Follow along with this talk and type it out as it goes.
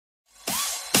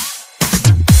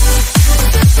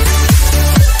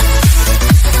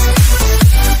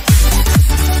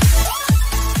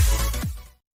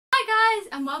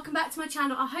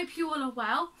channel. I hope you all are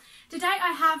well. Today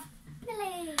I have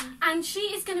Millie, and she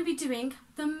is going to be doing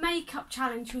the makeup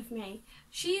challenge with me.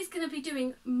 She is going to be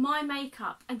doing my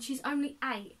makeup and she's only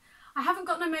 8. I haven't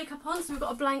got no makeup on, so we've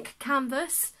got a blank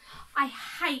canvas. I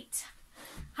hate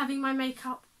having my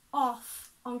makeup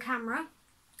off on camera,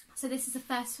 so this is a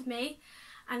first for me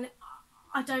and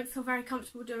I don't feel very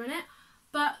comfortable doing it,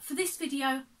 but for this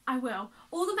video I will.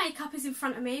 All the makeup is in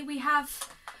front of me. We have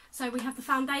the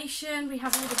foundation, we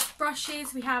have all the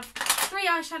brushes, we have 3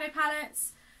 eyeshadow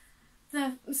palettes,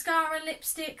 the mascara,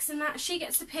 lipsticks and that. She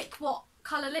gets to pick what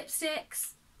colour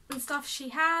lipsticks and stuff she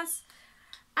has.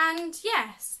 And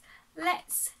yes,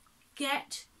 let's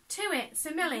get to it.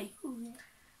 So Millie,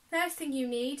 first thing you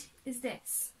need is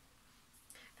this.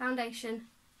 Foundation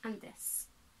and this.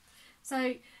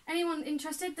 So anyone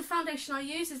interested, the foundation I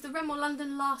use is the Rimmel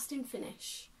London Lasting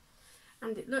Finish.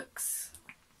 And it looks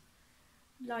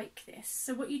like this.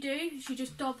 So what you do is you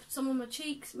just dab some on my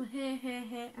cheeks, my here, here,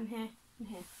 here, and here, and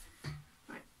here.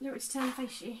 Right, you want to turn and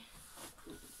face you.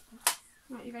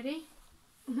 Right, you ready?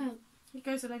 It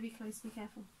goes all over your clothes, be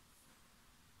careful.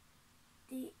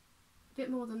 D. A bit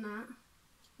more than that.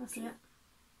 That's it.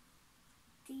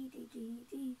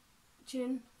 D.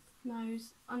 Chin,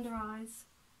 nose, under eyes.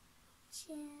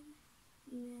 Chin,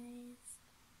 nose,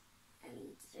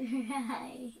 and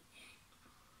eye.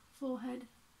 Forehead.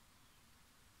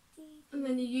 D. And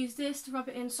then you use this to rub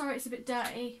it in. Sorry it's a bit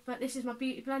dirty, but this is my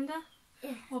beauty blender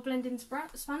or blending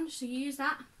sponge, so you use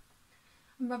that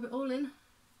and rub it all in.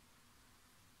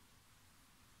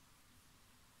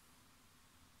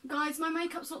 Guys, my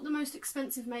makeup's not the most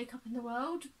expensive makeup in the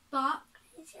world, but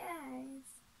It's yours.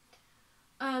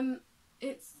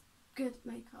 it's good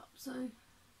makeup, so.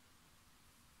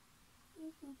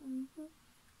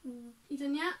 You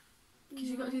done yet? Because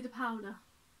you've got to do the powder.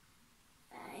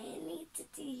 I need to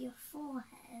do your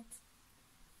forehead.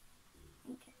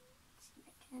 Okay.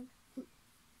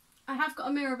 I have got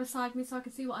a mirror beside me so I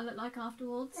can see what I look like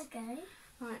afterwards. Okay.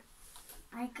 Right.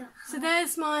 I got. So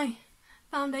there's my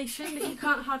foundation that you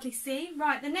can't hardly see.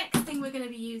 Right, the next thing we're going to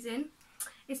be using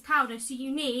is powder. So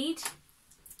you need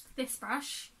this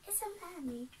brush. It's a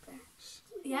mermaid brush.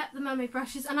 Yep, the mermaid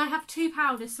brushes. And I have 2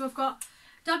 powders. So I've got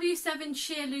W7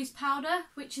 Sheer Loose Powder,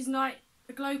 which is like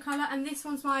a glow colour. And this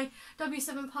one's my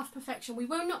W7 Puff Perfection. We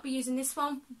will not be using this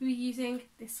one. We'll be using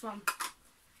this one.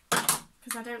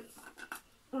 Because I don't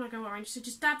want to go orange. So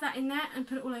just dab that in there and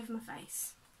put it all over my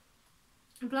face.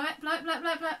 And blow it, blow it, blow it,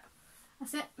 blow it, blow it.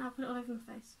 That's it. Now put it all over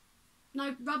my face.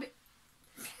 No, rub it.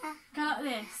 Go like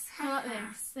this. Go like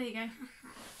this. There you go.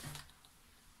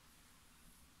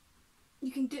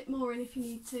 You can dip more in if you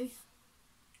need to.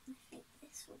 I think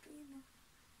this will be enough.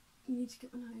 You need to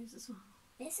get my nose as well.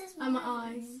 This is And my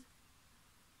eyes.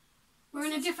 We're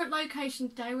in a different location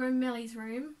today. We're in Millie's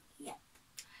room. Yep.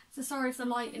 So sorry if the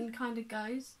lighting kind of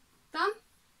goes. Done?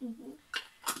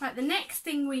 Right, the next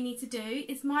thing we need to do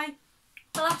is my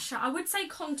blusher. I would say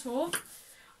contour.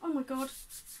 Oh my god.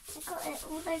 I got it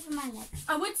all over my legs.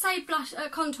 I would say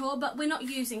contour, but we're not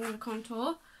using the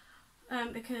contour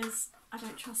because I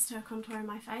don't trust her contouring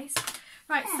my face.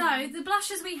 Right, so the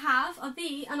blushes we have are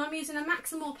these, and I'm using a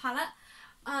Maximal palette,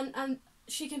 and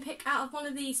she can pick out of one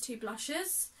of these 2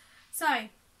 blushes. So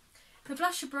the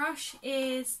blusher brush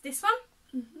is this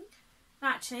one.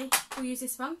 Actually, we'll use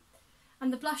this one,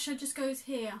 and the blusher just goes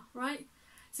here, right?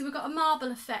 So we've got a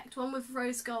marble effect one with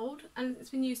rose gold, and it's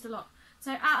been used a lot.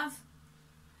 So out of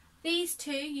these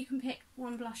 2, you can pick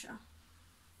one blusher.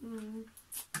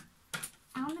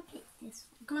 I want to pick this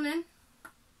one. Go on in.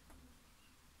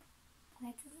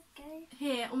 Where does it go?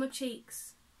 Here, on my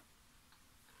cheeks.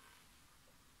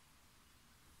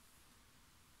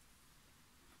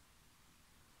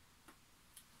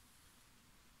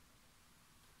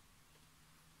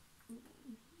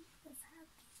 Let's have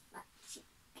that cheek.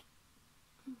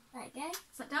 There you go.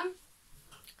 Is that done?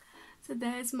 So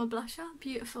there's my blusher.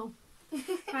 Beautiful.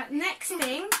 Right, next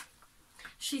thing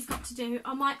she's got to do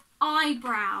are my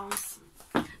eyebrows.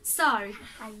 So,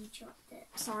 How you dropped it.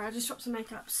 sorry, I just dropped some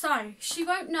makeup. So, she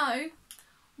won't know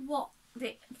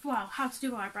how to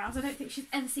do eyebrows. I don't think she's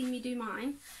ever seen me do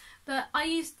mine. But I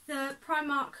used the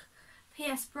Primark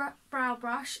PS Brow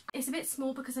Brush. It's a bit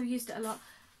small because I've used it a lot.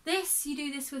 This, you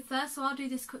do this with first, so I'll do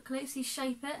this quickly. So you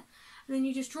shape it, and then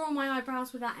you just draw my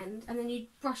eyebrows with that end, and then you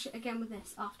brush it again with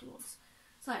this afterwards.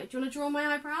 So, do you want to draw my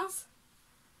eyebrows?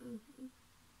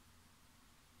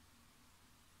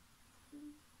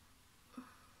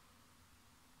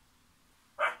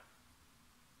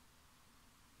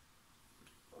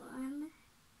 One.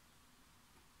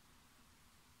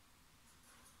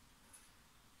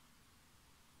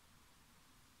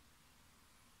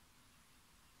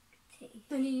 Two.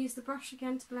 Then you use the brush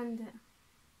again to blend it.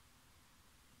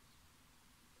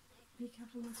 Be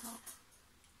careful on the top.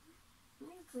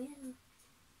 And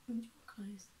your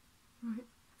clothes. Right.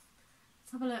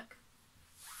 Let's have a look.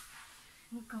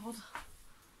 Oh God.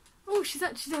 Oh, she's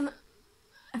actually done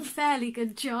a fairly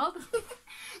good job.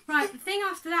 Right, the thing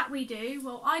after that we do,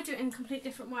 well, I do it in a completely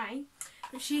different way,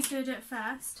 but she's going to do it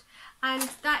first, and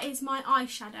that is my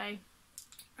eyeshadow.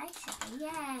 Eyeshadow,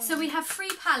 yeah. So we have 3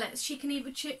 palettes. She can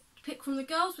either pick from the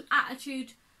Girls with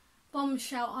Attitude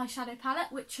Bombshell eyeshadow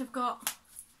palette, which I've got.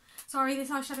 Sorry, this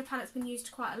eyeshadow palette's been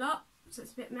used quite a lot, so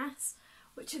it's a bit mess.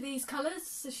 Which are these colours?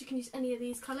 So she can use any of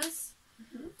these colours.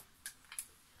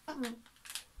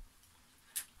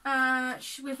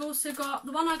 We've also got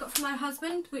the one I got from my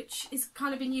husband, which is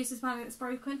kind of been used as well and it's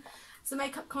broken. It's a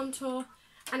makeup contour,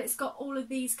 and it's got all of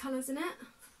these colours in it.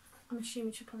 I'm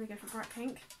assuming she'll probably go for bright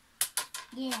pink.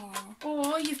 Yeah.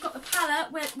 Or you've got the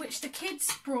palette which the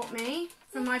kids brought me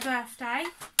for my birthday,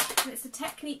 and it's the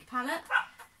Technique palette,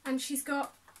 and she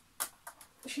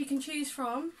can choose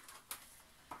from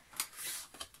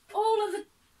all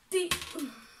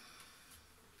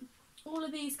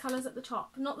of these colours at the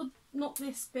top, not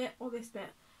this bit or this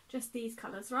bit, just these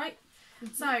colours, right?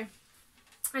 So,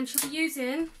 and she'll be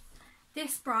using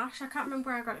this brush. I can't remember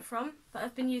where I got it from, but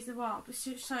I've been used a while. But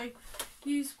so,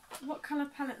 use what colour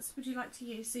palettes would you like to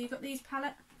use? So you've got these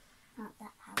palette. Not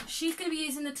that palette. She's going to be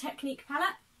using the Technique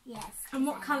palette. Yes. And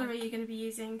what colour are you going to be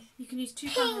using? You can use 2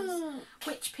 colours.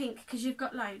 Which pink? Because you've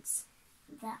got loads.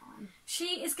 That one.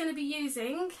 She is going to be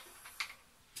using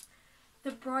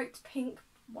the bright pink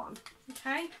one.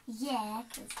 Okay? Yeah.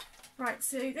 Right,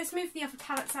 so let's move the other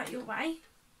palettes out your way.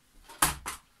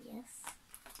 Yes.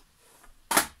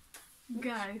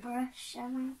 Go. Brush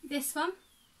am I? This one.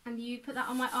 And you put that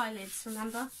on my eyelids,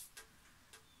 remember?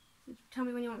 So tell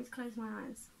me when you want me to close my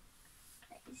eyes.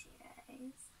 Close your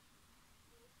eyes.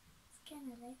 It's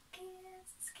gonna look good.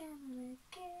 It's gonna look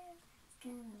good. It's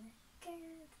gonna look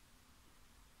good.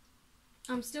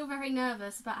 I'm still very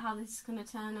nervous about how this is going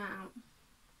to turn out.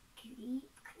 Keep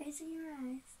closing your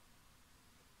eyes.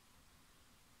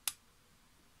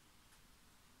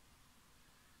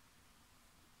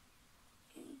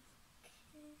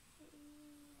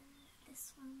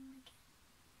 This one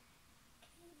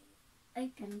again.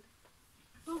 Okay. Open.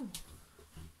 Oh.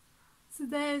 So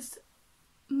there's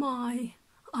my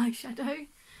eyeshadow.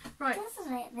 Right.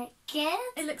 Doesn't it look good?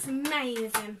 It looks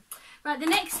amazing. Right, the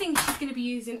next thing she's going to be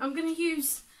using, I'm going to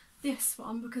use this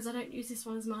one because I don't use this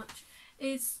one as much,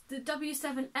 is the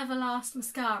W7 Everlast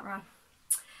Mascara.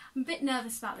 I'm a bit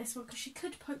nervous about this one because she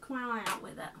could poke my eye out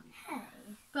with it. Hey.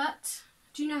 But,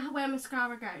 do you know where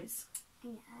mascara goes?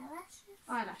 And eyelashes?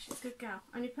 Eyelashes, good girl.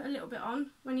 And you put a little bit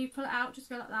on. When you pull it out, just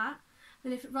go like that.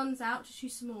 Then if it runs out, just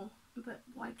use some more. But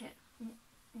wipe it.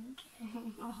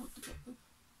 Okay. I'll hold the bit.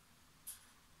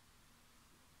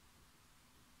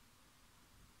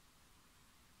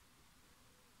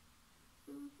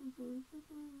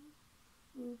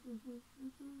 You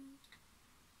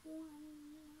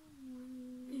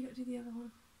got to do the other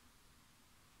one.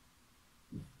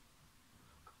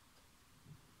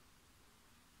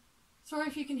 Sorry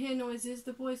if you can hear noises,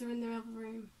 the boys are in their other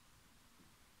room.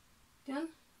 Done?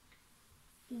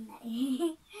 No,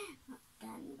 not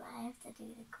done, but I have to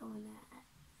do the corner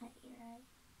at your eye.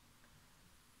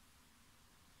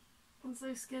 I'm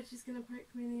so scared she's going to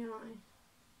poke me in the eye.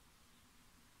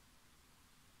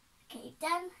 Okay,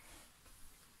 done.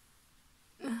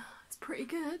 It's pretty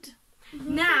good.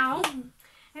 Now,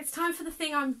 it's time for the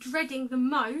thing I'm dreading the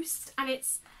most, and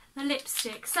it's the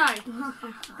lipstick. So,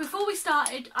 before we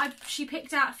started, she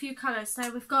picked out a few colours. So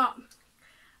we've got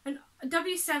a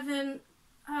W7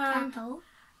 Purple.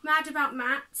 Mad About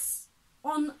Mattes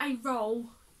on a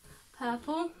roll,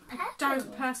 purple. I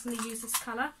don't personally use this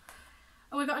colour.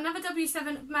 And we've got another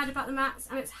W7 Mad About the Mattes,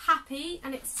 and it's Happy,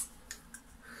 and it's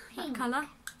that colour.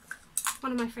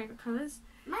 One of my favourite colours.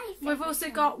 We've also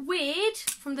got Weird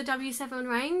from the W7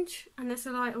 range, and that's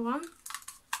a lighter one.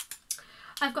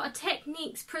 I've got a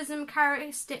Techniques Prism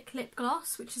Characteristic Lip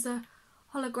Gloss, which is a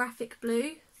holographic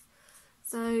blue.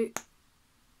 So,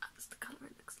 that's the colour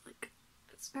it looks like.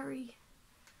 It's very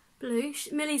blue.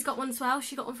 Millie's got one as well.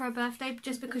 She got one for her birthday,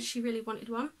 just because she really wanted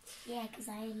one. Yeah, because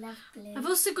I love blue. I've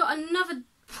also got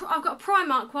I've got a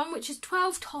Primark one, which is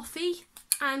 12 Toffee,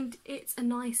 and it's a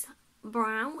nice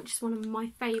brown, which is one of my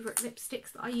favourite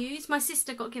lipsticks that I use. My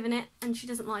sister got given it and she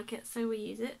doesn't like it, so we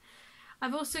use it.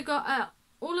 I've also got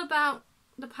All About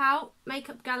the Pout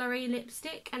Makeup Gallery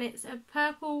lipstick, and it's a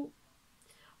purple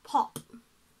pop.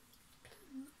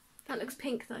 That looks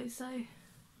pink though, so.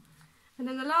 And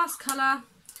then the last colour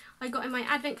I got in my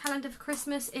advent calendar for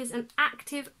Christmas is an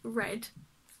Active Red.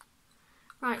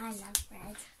 Right. I love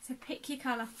red. So pick your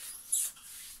colour.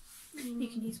 You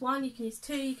can use one, you can use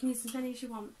two, you can use as many as you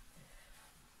want.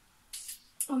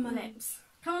 On my lips.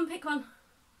 Come on, pick one.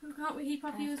 Can't we keep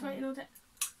up? You was waiting all day.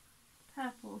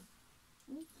 Purple.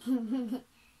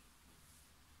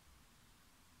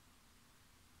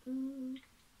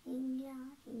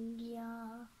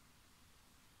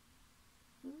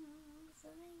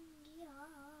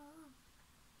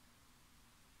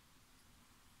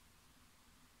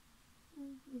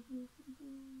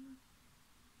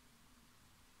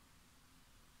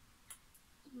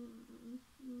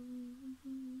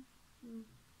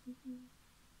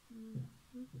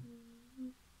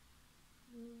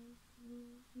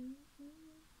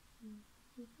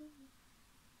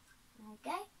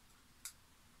 Okay.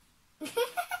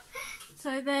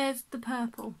 So there's the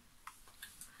purple.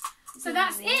 So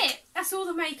that's it. That's all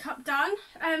the makeup done.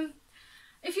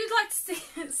 If you'd like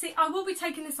to see, I will be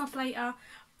taking this off later.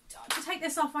 To take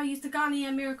this off, I used the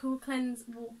Garnier Miracle Cleanse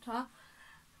Water.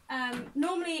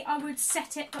 Normally I would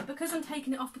set it, but because I'm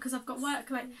taking it off because I've got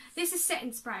work late, this is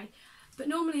setting spray. But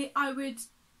normally I would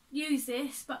use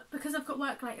this, but because I've got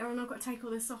work later and I've got to take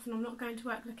all this off and I'm not going to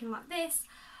work looking like this,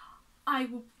 I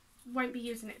won't be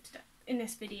using it today in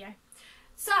this video.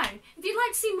 So, if you'd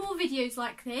like to see more videos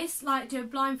like this, like do a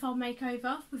blindfold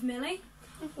makeover with Millie,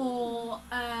 or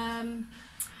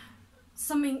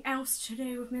something else to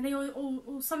do with Millie,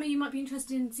 or some of you might be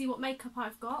interested in see what makeup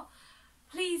I've got,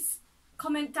 please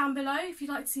comment down below if you'd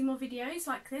like to see more videos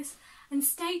like this, and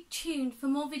stay tuned for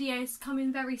more videos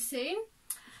coming very soon.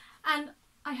 And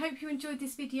I hope you enjoyed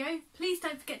this video. Please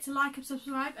don't forget to like and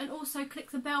subscribe, and also click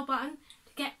the bell button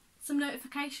to get some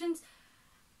notifications.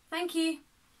 Thank you.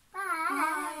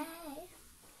 Bye.